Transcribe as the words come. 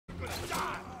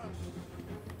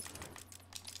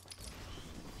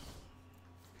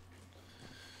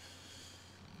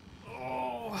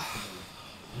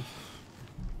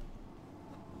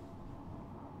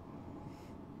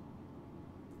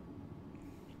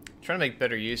Trying to make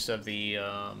better use of the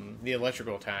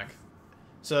electrical attack.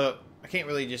 So I can't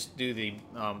really just do the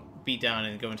beat down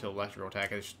and go into electrical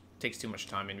attack. It just takes too much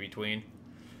time in between.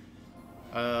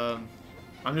 I'm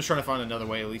just trying to find another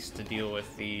way, at least, to deal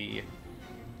with the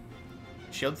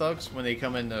shield thugs when they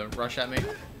come in to rush at me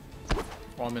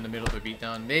while I'm in the middle of a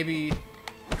beatdown. Maybe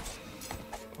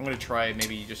I'm gonna try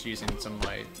maybe just using some of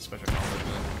my special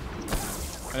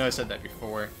combos. I know I said that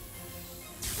before.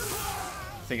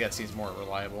 I think that seems more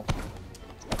reliable.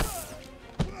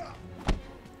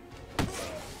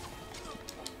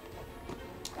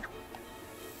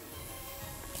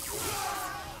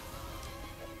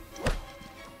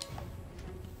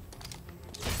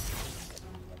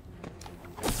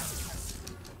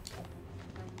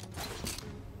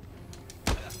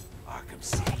 Arkham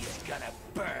City is gonna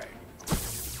burn.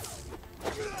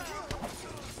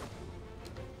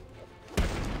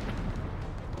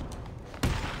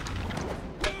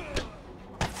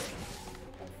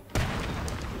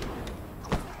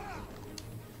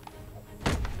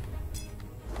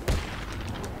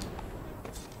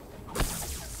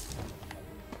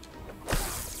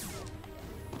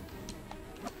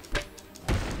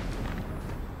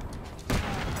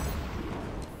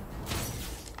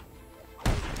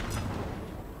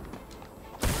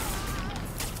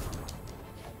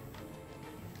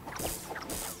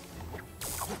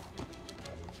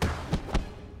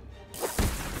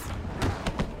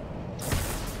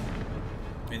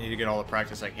 To get all the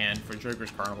practice I can for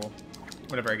Joker's Carnival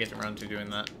whenever I get around to doing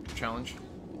that challenge.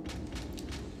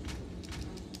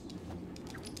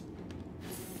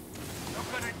 You're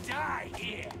gonna die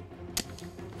here.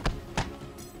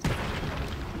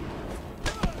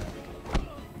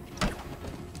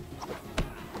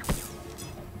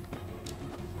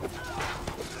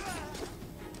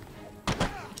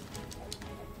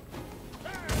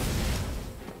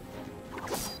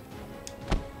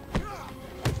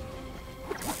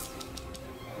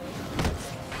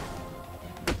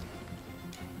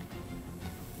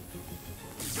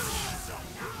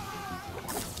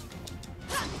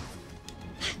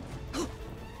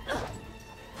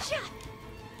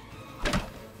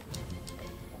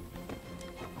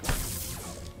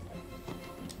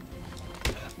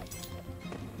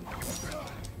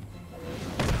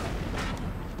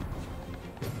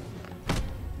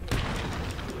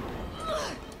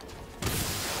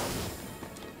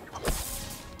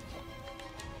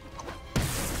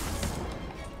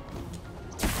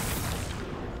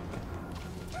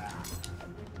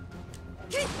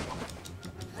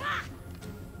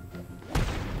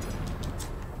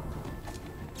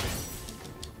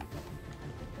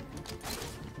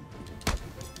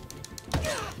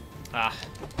 Ah.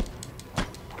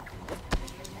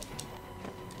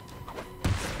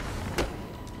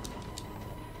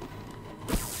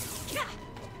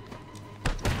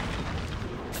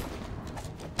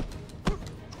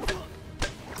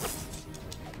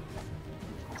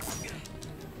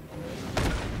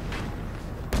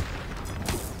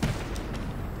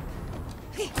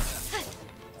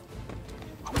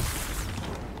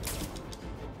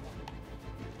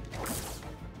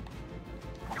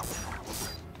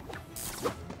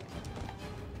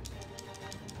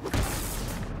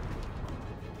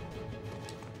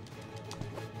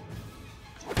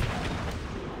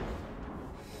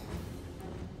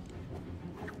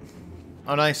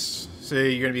 Oh, nice. So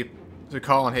you're gonna be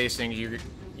Colin Hastings.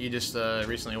 You just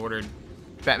recently ordered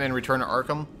Batman: Return to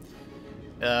Arkham.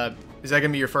 Is that gonna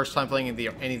be your first time playing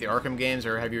any of the Arkham games,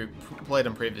 or have you played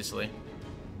them previously?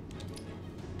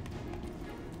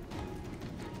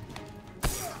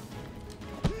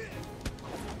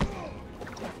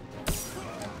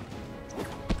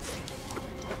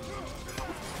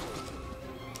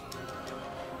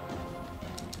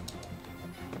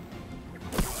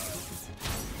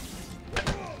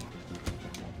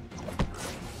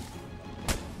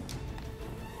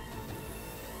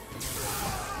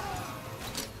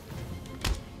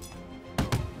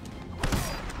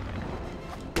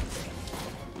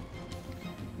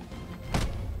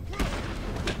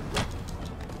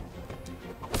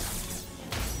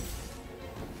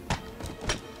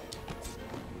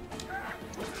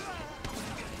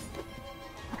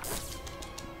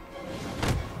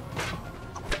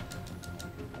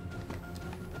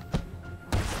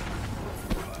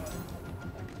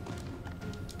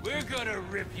 We're gonna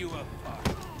rip you apart.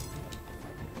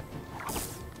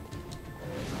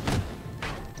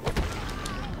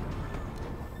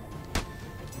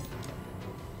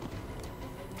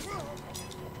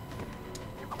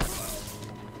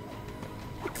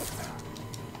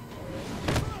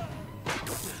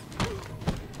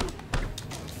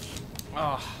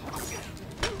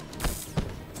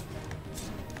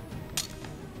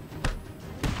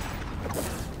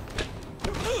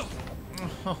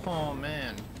 Oh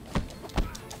man.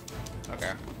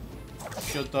 Okay.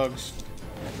 Shield thugs.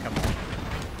 Come on.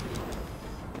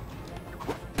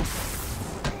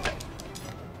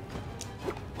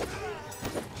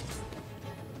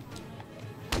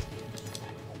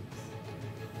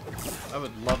 I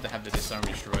would love to have the disarm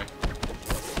destroy.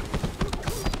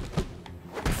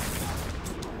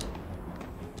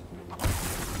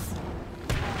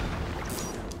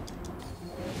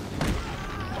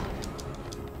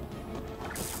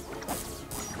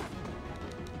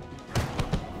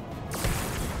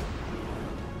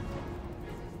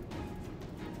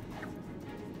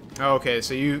 Oh, okay,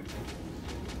 so you've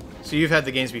had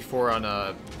the games before on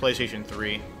PlayStation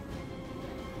 3.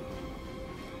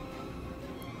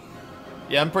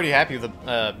 Yeah, I'm pretty happy with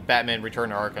the Batman Return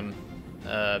to Arkham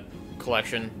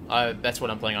collection. That's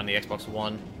what I'm playing on the Xbox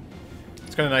One.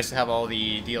 It's kind of nice to have all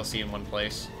the DLC in one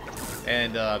place.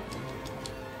 And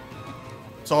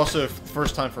it's also the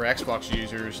first time for Xbox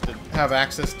users to have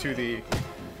access to the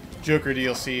Joker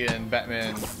DLC and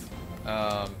Batman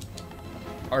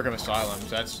Arkham Asylum.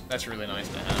 So that's really nice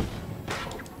to have.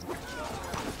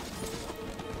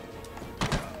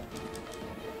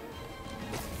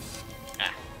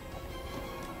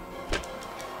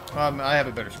 I have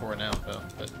a better score now, though,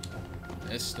 but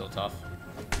it's still tough.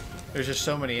 There's just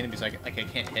so many enemies I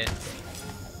can't hit.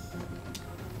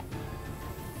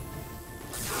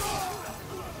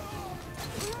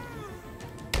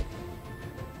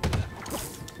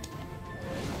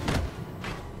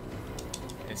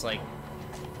 It's like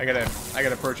I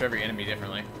gotta approach every enemy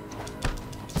differently.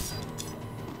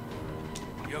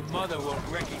 Your mother won't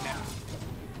recognize.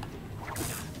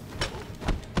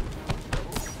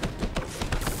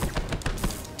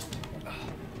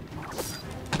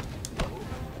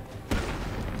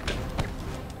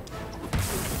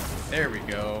 There we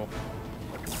go.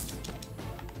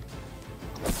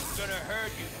 It's gonna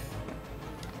hurt you.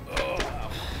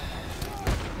 Oh.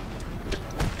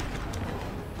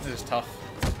 This is tough.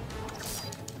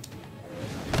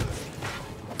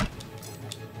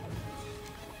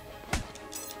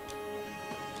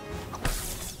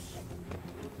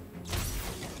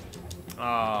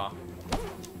 Ah.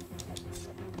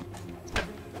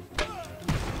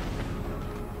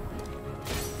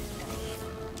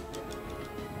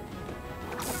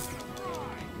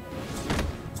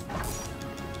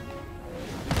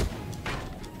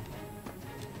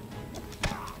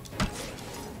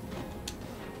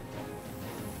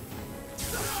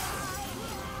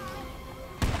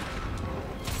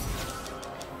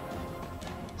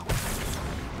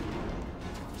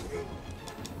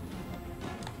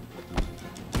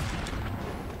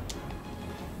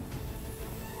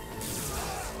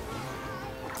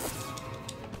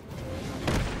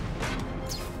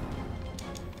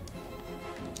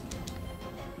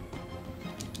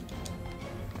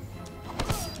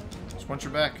 Once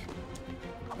you're back.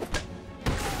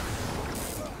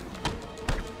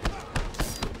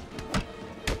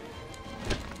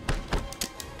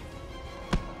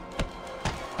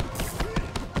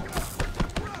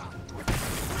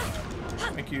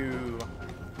 Thank you.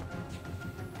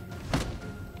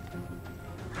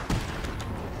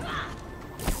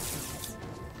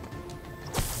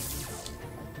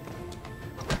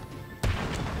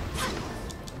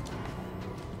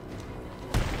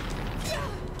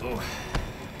 Oh.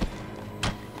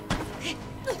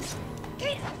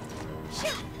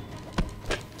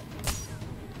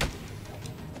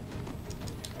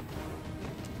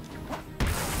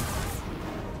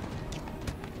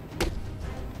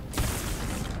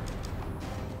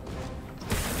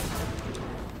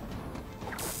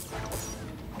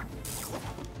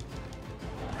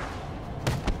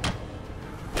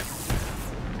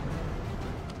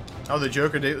 Oh, the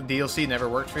Joker DLC never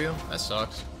worked for you? That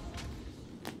sucks.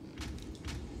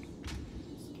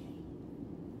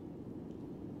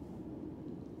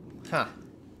 Huh.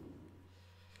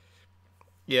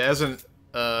 Yeah, as an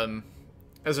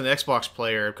Xbox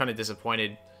player, I'm kind of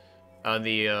disappointed on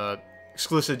the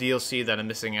exclusive DLC that I'm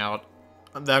missing out.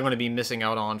 That I'm going to be missing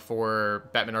out on for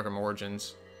Batman Arkham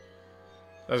Origins.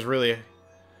 I was really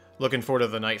looking forward to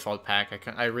the Nightfall pack.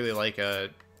 I really like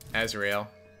Azrael.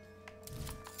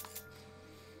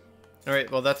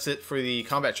 Alright, well that's it for the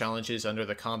combat challenges under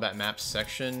the combat maps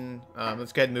section.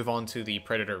 Let's go ahead and move on to the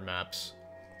Predator maps.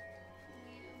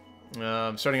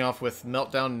 Starting off with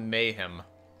Meltdown Mayhem.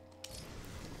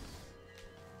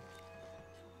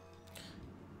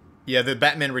 Yeah, the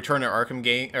Batman Return to Arkham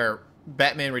game, or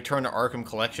Batman Return to Arkham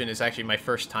collection is actually my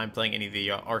first time playing any of the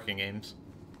Arkham games.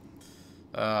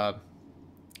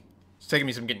 It's taking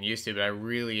me some getting used to, but I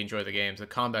really enjoy the games. The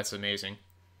combat's amazing.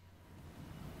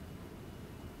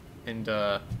 And,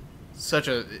 such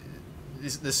a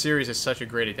this series is such a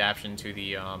great adaptation to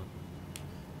the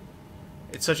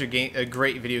it's such a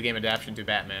great video game adaptation to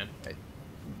Batman.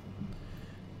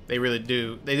 They really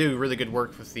do. They do really good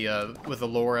work with the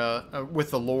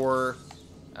lore,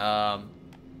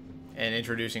 and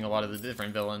introducing a lot of the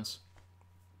different villains.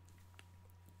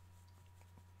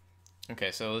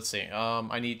 Okay, so let's see.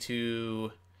 I need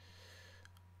to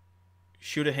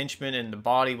shoot a henchman in the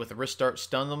body with a wrist dart,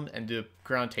 stun them, and do a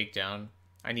ground takedown.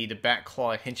 I need to back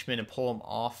claw a henchman and pull him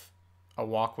off a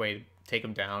walkway to take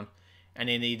him down. And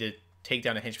I need to take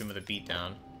down a henchman with a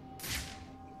beatdown.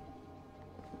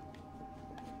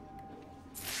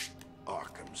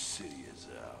 Arkham City is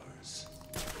ours.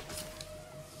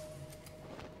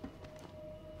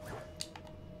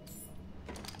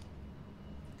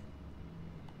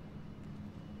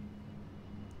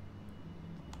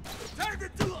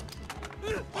 Target to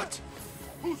what?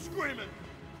 Who's screaming?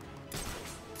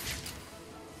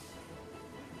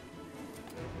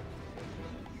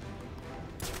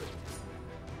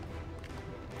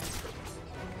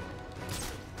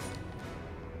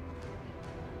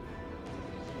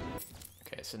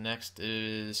 Okay, so next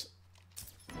is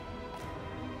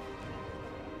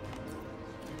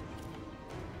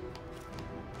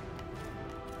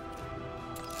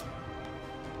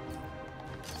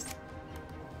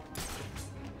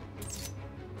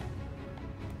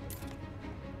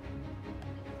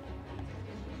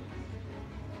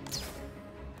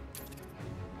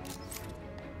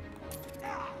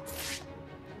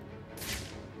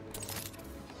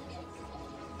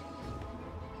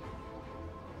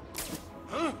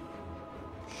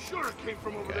Came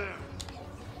from over there.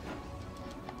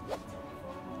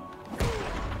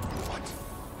 What?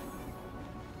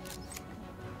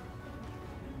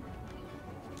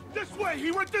 This way!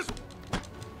 He went this way!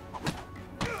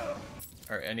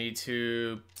 Alright, I need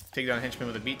to take down a henchman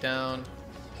with a beatdown.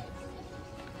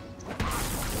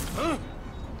 Huh?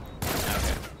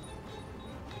 Okay.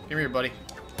 Come here, buddy.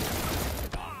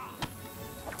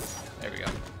 There we go.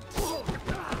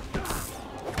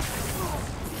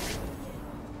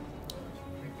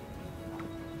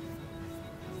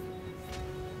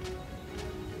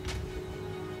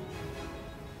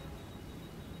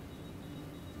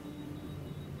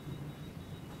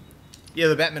 Yeah,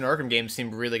 the Batman Arkham games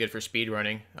seem really good for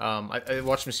speedrunning. I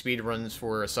watched some speedruns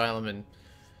for Asylum and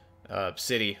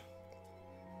City.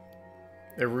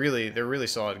 They're really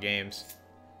solid games.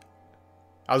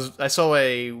 I saw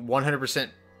a 100%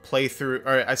 playthrough,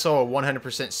 or I saw a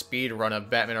 100% speed run of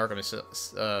Batman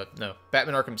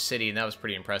Arkham City, and that was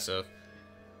pretty impressive.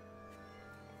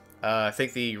 I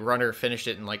think the runner finished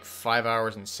it in like 5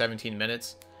 hours and 17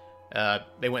 minutes.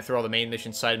 They went through all the main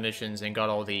missions, side missions, and got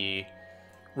all the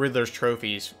Riddler's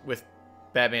trophies with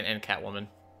Batman and Catwoman.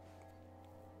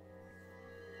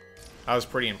 I was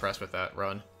pretty impressed with that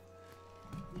run.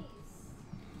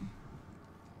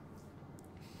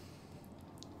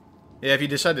 Yeah, if you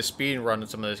decide to speed run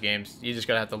some of those games, you just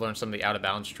gotta have to learn some of the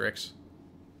out-of-bounds tricks.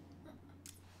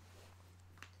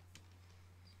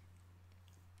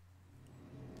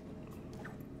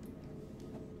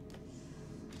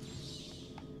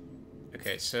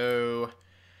 Okay, so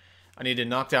I need to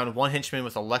knock down one henchman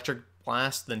with electric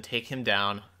blast, then take him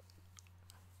down.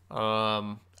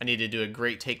 I need to do a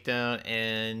great takedown,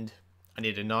 and I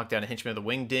need to knock down a henchman with a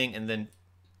wing ding, and then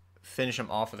finish him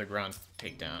off with a ground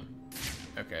takedown.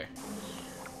 Okay.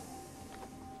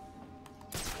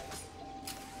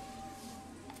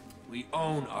 We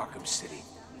own Arkham City.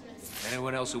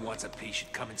 Anyone else who wants a piece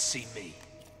should come and see me.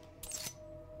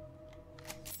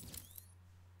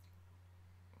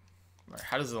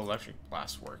 How does the electric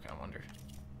blast work, I wonder?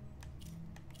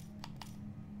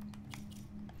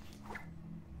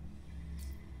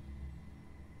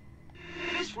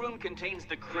 This room contains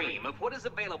the cream of what is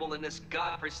available in this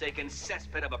godforsaken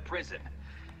cesspit of a prison.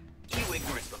 You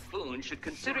ignorant buffoons should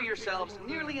consider yourselves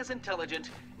nearly as intelligent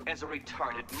as a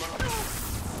retarded monk.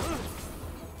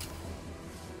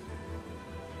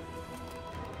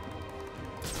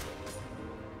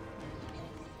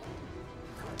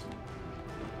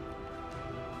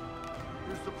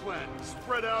 Here's the plan.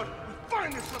 Spread out and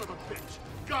find this son of a bitch.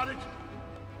 Got it?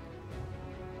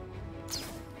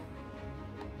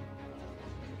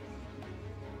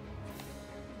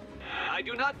 I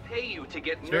do not pay you to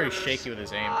get He's very nervous. shaky with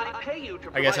his aim. I pay you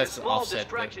to I guess provide that's a small offset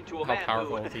distraction to a how man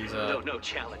powerful who, these though no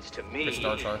challenge to me, his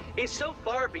darts are. is so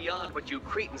far beyond what you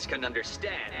cretins can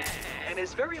understand, and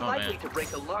is very likely to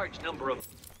break a large number of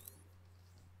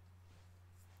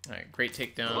Alright, great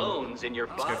takedown. bones in your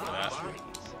Let's body. go for that.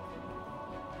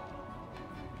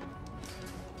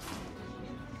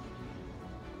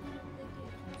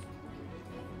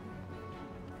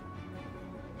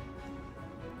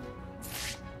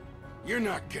 You're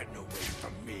not getting away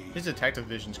from me. His detective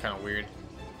vision's kind of weird.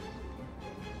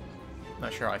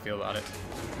 Not sure how I feel about it.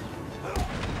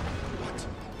 What?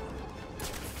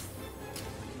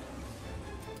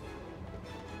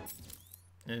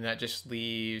 And that just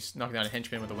leaves knocking down a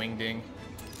henchman with a wing ding.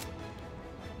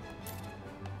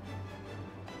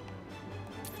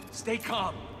 Stay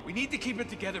calm. We need to keep it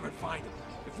together and find him.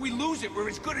 If we lose it, we're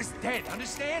as good as dead,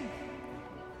 understand?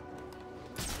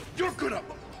 You're good up.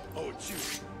 Oh, it's you.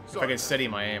 If I can steady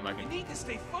my aim, I We can. need to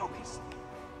stay focused.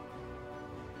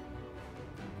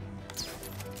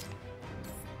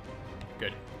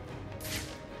 Good.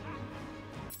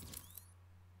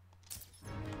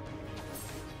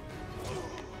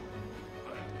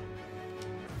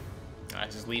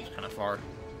 This leap's kind of far.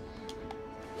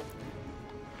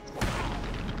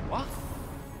 What?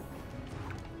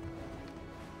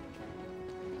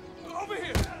 Over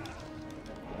here!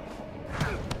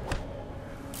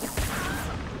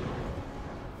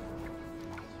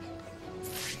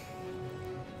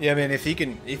 Yeah, man. If you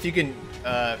can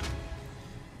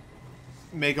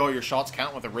make all your shots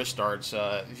count with the wrist darts,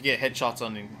 if you get headshots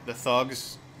on the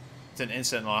thugs, it's an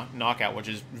instant knockout, which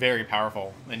is very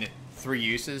powerful in 3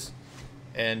 uses.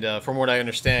 And from what I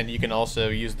understand, you can also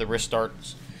use the wrist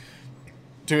darts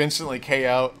to instantly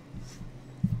KO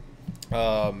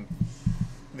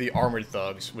the armored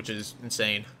thugs, which is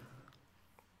insane.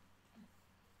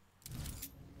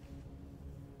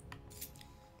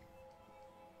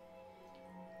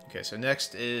 Okay, so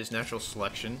next is natural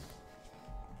selection.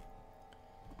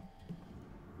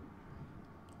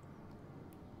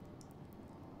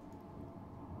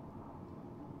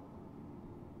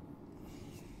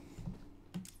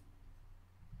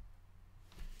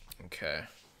 Okay.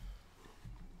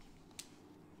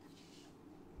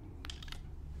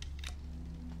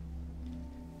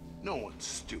 No one's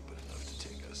stupid enough to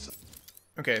take us.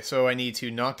 Okay, so I need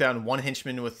to knock down one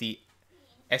henchman with the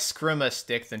eskrima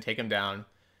stick, then take him down.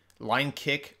 Line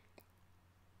kick.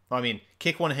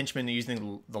 Kick one henchman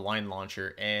using the line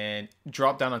launcher, and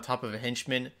drop down on top of a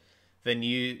henchman,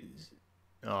 then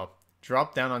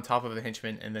drop down on top of the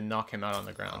henchman, and then knock him out on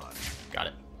the ground. Got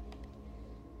it.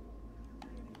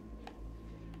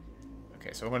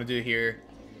 Okay, so what I'm going to do here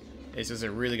is this is a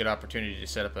really good opportunity to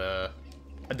set up a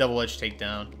double-edged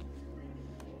takedown.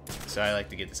 So I like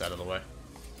to get this out of the way.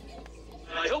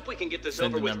 I hope we can get this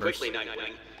over with quickly,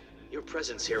 Nightwing. Your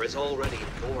presence here has already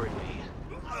bored me.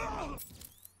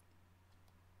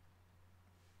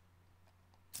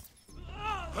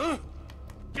 Huh?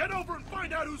 Get over and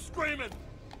find out who's screaming!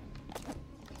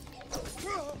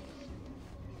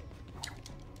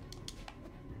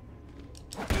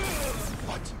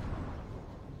 What?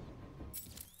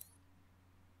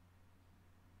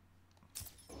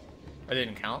 I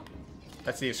didn't count.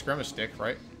 That's the eskrima stick,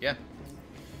 right? Yeah.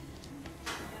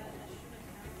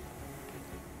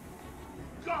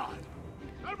 God!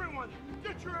 Everyone,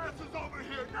 get your asses over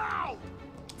here now!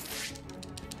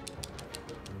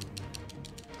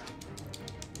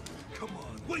 Come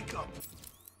on, wake up!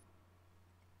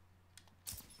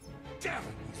 Damn it,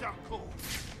 he's out cold.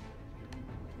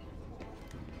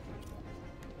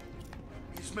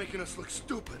 He's making us look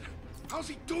stupid. How's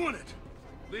he doing it?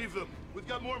 Leave them. We've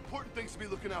got more important things to be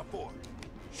looking out for.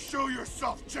 Show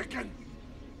yourself, chicken!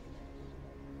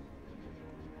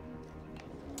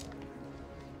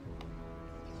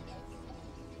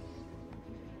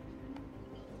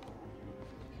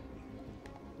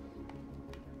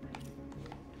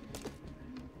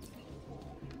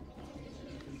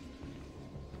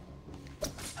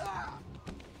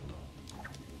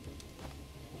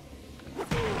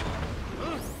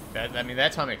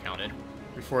 That time it counted.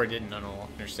 Before it didn't, I don't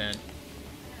understand.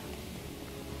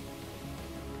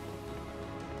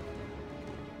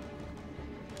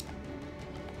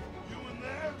 You in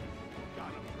there?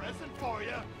 Got a present for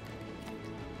you.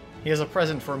 He has a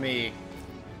present for me.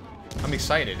 I'm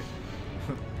excited.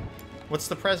 What's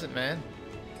the present, man?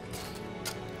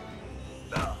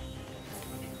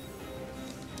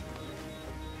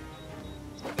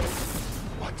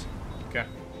 What? Okay.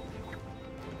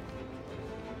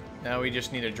 Now we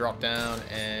just need to drop down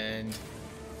and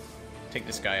take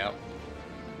this guy out.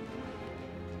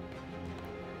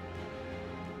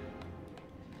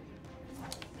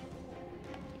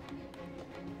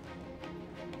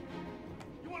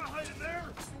 You want to hide in there?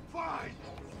 Fine.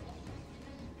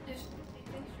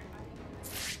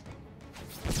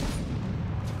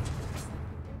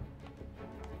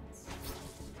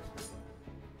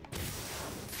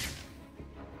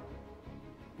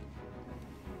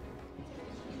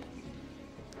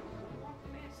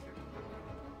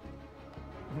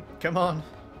 Come on.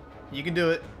 You can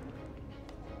do it.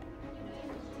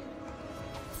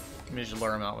 Let me just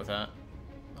lure him out with that.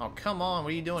 Oh, come on.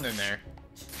 What are you doing in there?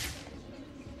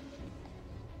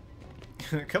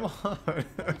 Come on.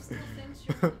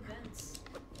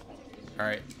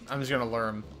 Alright, I'm just gonna lure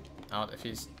him out if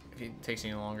he takes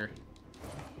any longer.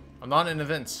 I'm not in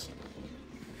events.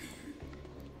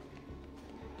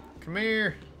 Come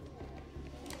here.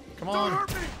 Come on. Don't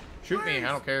hurt me, Shoot me, please.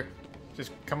 I don't care.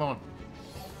 Just come on.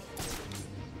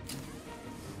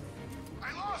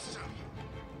 I lost him.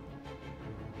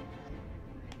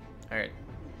 Alright.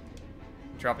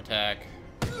 Drop attack.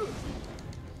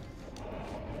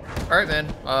 Alright,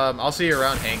 man. I'll see you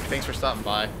around, Hank. Thanks for stopping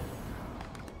by.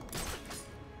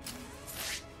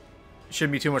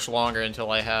 Shouldn't be too much longer until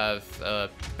I have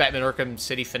Batman Arkham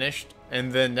City finished.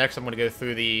 And then next I'm going to go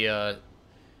through the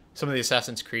some of the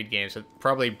Assassin's Creed games. So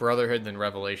probably Brotherhood, then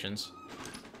Revelations.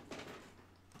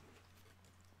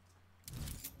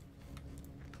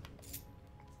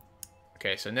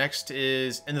 Okay, so next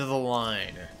is End of the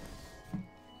Line.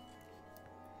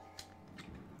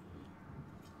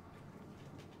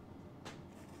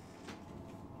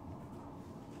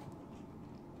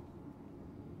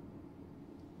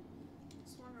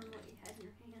 Just wondering what you had in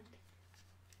your hand.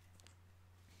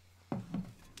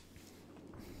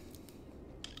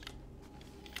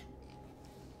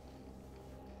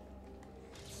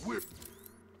 We're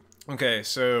Okay,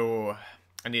 so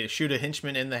I need to shoot a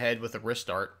henchman in the head with a wrist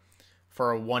dart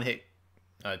for a one-hit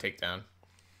takedown.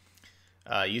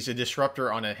 Use a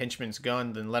disruptor on a henchman's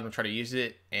gun, then let him try to use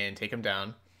it and take him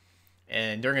down.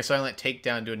 And during a silent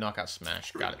takedown, do a knockout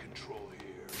smash. Got it. control here.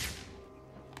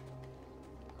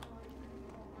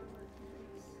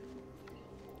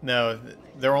 No,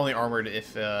 they're only armored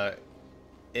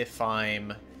if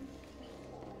I'm...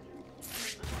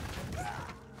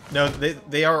 No,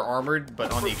 they are armored,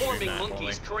 but on the extreme Performing map only.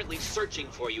 monkeys currently searching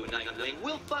for you, Nightwing,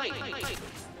 will fight.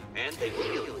 And they will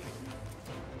kill you.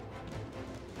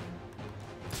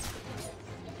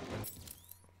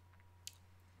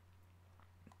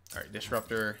 Alright,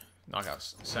 disruptor, knockout,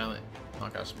 silent,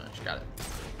 knockout smash. Got it.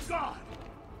 God!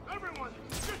 Everyone,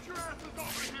 get your asses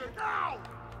over here now!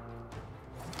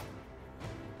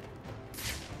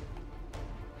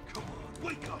 Come on,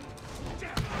 wake up!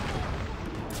 Damn!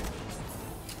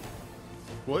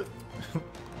 What?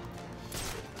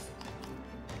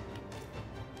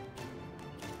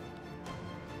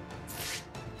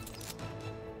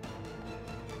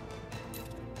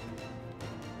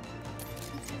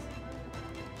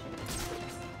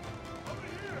 Over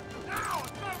here! Now!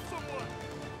 Found someone!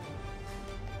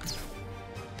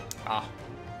 Ah.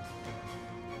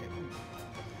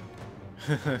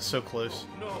 So close.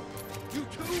 No! You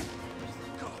too?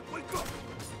 God, wake up!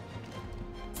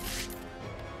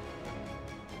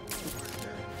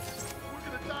 We're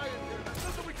gonna die in here. There's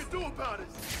nothing we can do about it.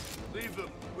 Leave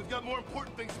them. We've got more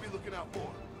important things to be looking out for.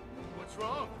 What's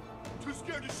wrong? Too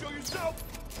scared to show yourself?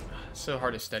 So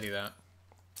hard to steady that.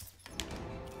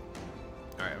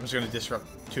 Alright, I'm just gonna disrupt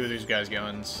two of these guys'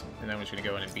 guns, and then I'm just gonna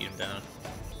go in and beat them down.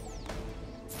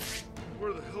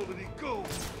 Where the hell did he go?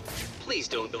 Please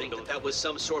don't think that was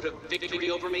some sort of victory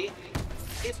over me.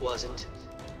 It wasn't.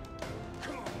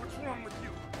 Come on, what's wrong with you?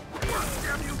 Come on,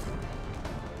 damn you!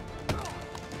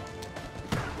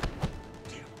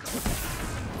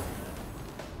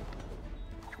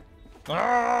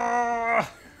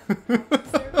 Ah!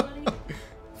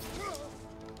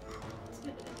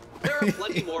 There are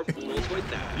plenty more fools with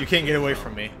that. You can't get away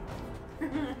from me.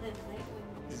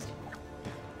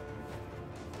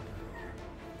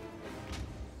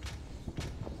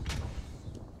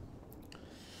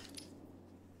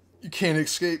 You can't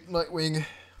escape, Nightwing.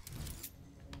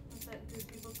 What's that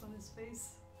goofy look on his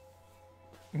face?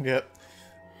 Yep.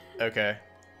 Okay.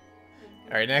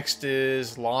 Alright, next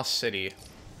is Lost City.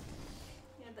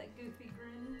 He had that goofy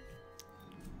grin.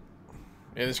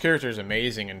 Yeah, this character is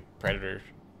amazing in Predator.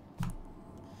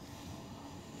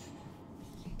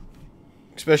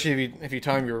 Especially if you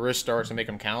time your wrist darts and make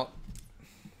them count.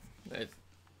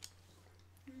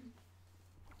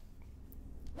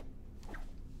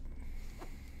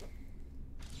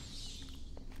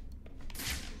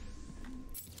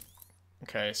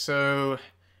 Okay, so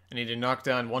I need to knock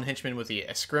down one henchman with the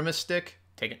Eskrima stick,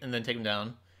 and then take him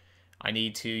down. I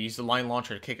need to use the line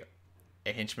launcher to kick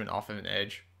a henchman off of an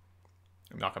edge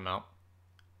and knock him out.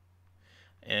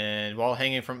 And while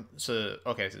hanging from...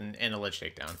 Okay, and a ledge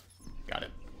takedown. Got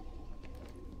it.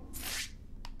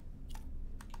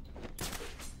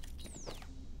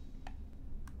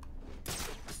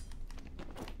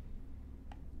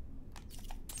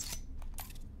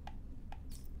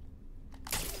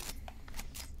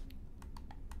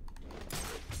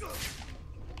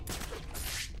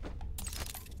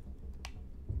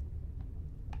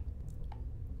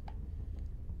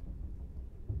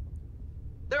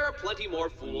 plenty more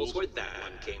fools where that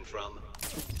one came from.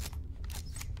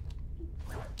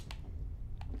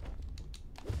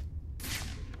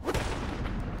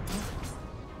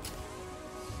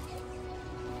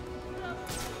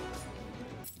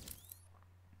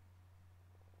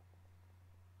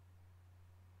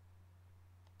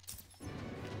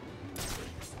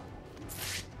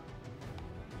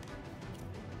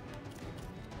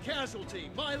 Casualty,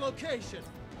 my location.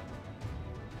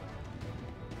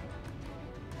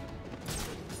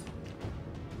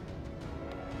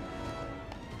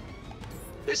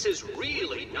 This is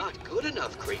really not good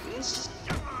enough, Cretans.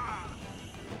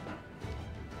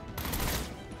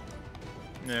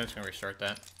 No, it's gonna restart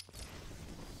that.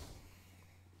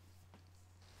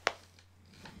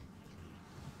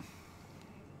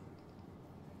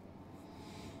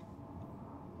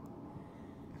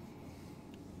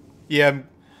 Yeah,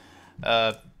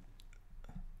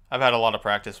 I've had a lot of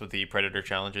practice with the Predator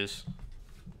challenges,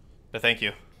 but thank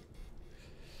you.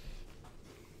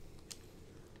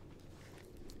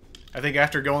 I think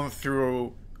after going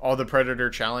through all the Predator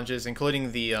challenges,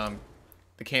 including the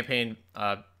campaign,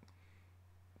 the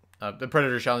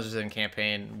Predator challenges in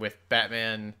campaign with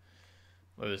Batman,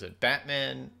 what was it?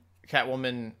 Batman,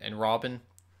 Catwoman, and Robin.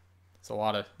 It's a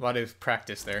lot of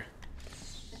practice there,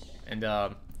 and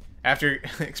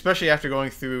especially after going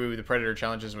through the Predator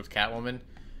challenges with Catwoman,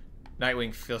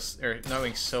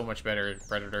 Nightwing's so much better at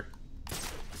Predator.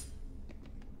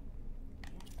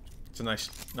 It's a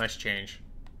nice change.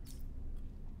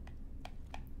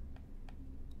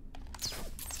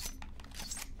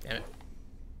 Damn it.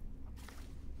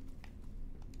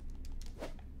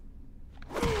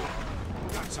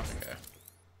 Got something. Okay.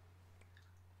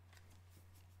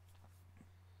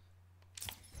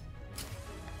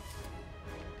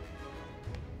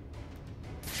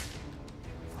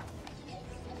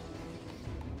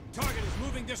 Target is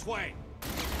moving this way.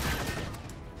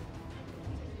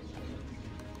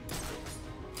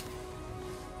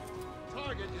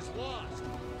 Target is lost.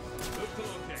 Move to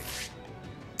locate.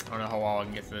 I don't know how well I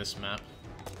can get through this map.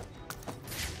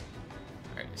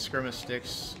 Alright, skirmish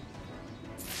sticks.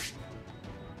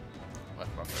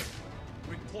 Left buffer.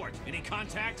 Report. Any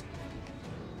contact?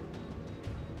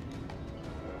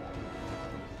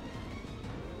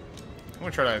 I'm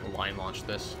gonna try to line launch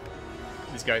this.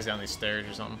 These guys down these stairs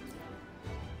or something.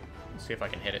 Let's see if I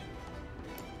can hit it.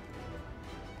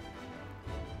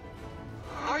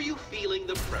 Are you feeling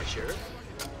the pressure?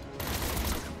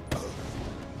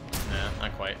 Nah,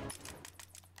 not quite. You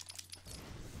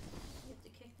have to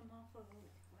kick them off of a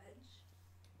ledge.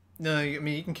 No, I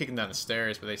mean, you can kick them down the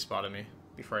stairs, but they spotted me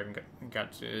before I even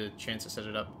got a chance to set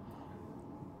it up.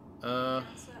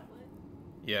 That's that way.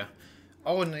 Yeah.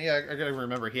 Oh, and yeah, I gotta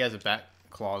remember, he has a bat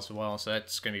claw as well, so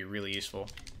that's gonna be really useful.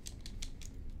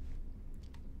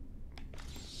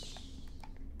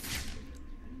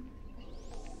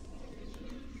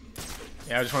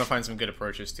 Yeah, I just want to find some good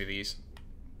approaches to these.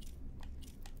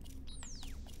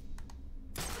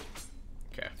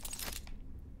 Okay.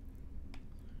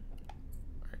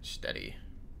 Alright, steady.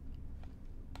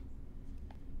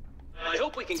 I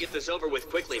hope we can get this over with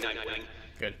quickly, Nightwing.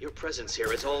 Good. Your presence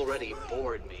here has already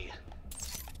bored me.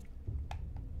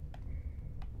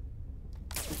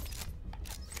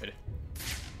 Good.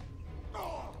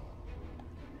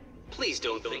 Please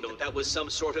don't think that that was some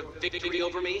sort of victory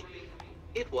over me.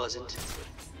 It wasn't.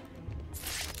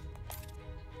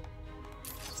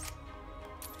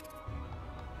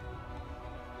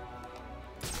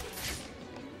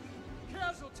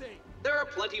 Casualty. There are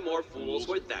plenty more fools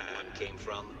where that one came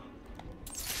from.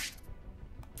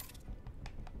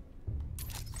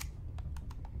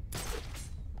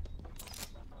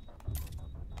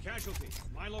 Casualty.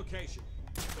 My location.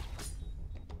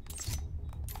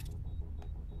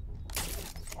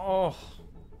 Oh.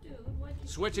 Dude, why'd you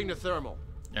Switching to thermal.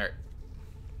 Alright.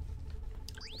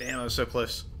 Damn, I was so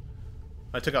close.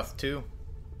 I took off the 2.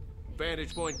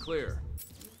 Vantage point clear.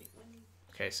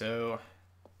 Okay, so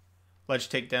ledge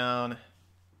takedown,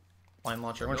 line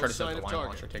launcher. I'm gonna No try to set sign up the of line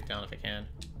target. launcher takedown if I can.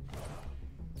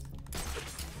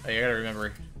 Oh, you gotta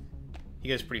remember, he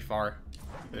goes pretty far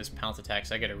with his pounce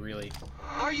attacks. I gotta really.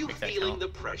 Are you Make that feeling count. the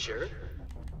pressure?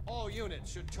 All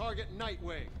units should target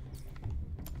Nightwing.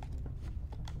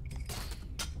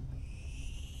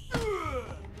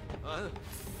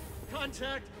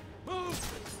 Contact! Move!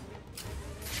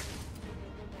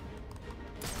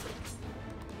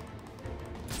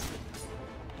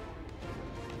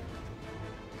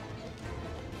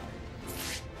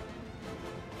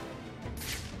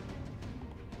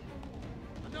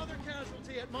 Another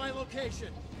casualty at my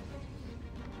location.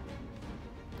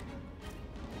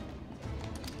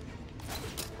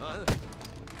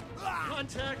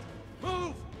 Contact!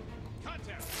 Move!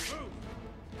 Contact! Move!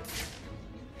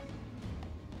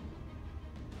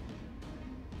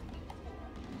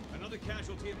 Another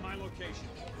casualty at my location.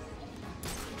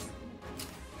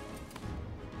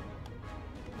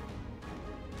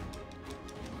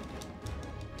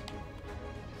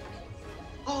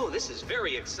 Oh, this is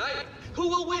very exciting. Who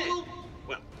will win?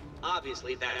 Well,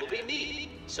 obviously that will be me.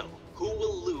 So, who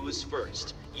will lose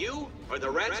first? You or the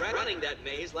rats running that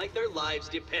maze like their lives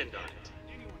depend on it?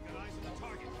 Anyone got eyes on the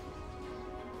target?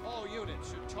 All units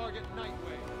should target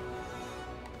Nightwing.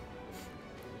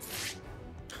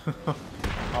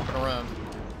 Hopping around.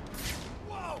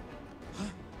 Whoa!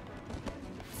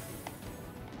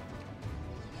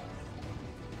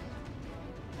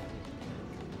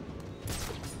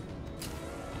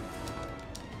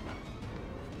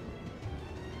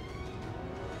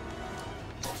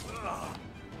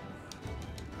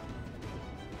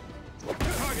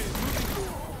 Target is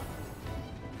moving.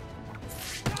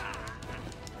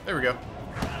 There we go.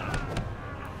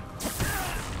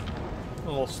 A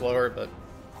little slower, but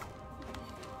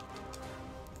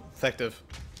effective.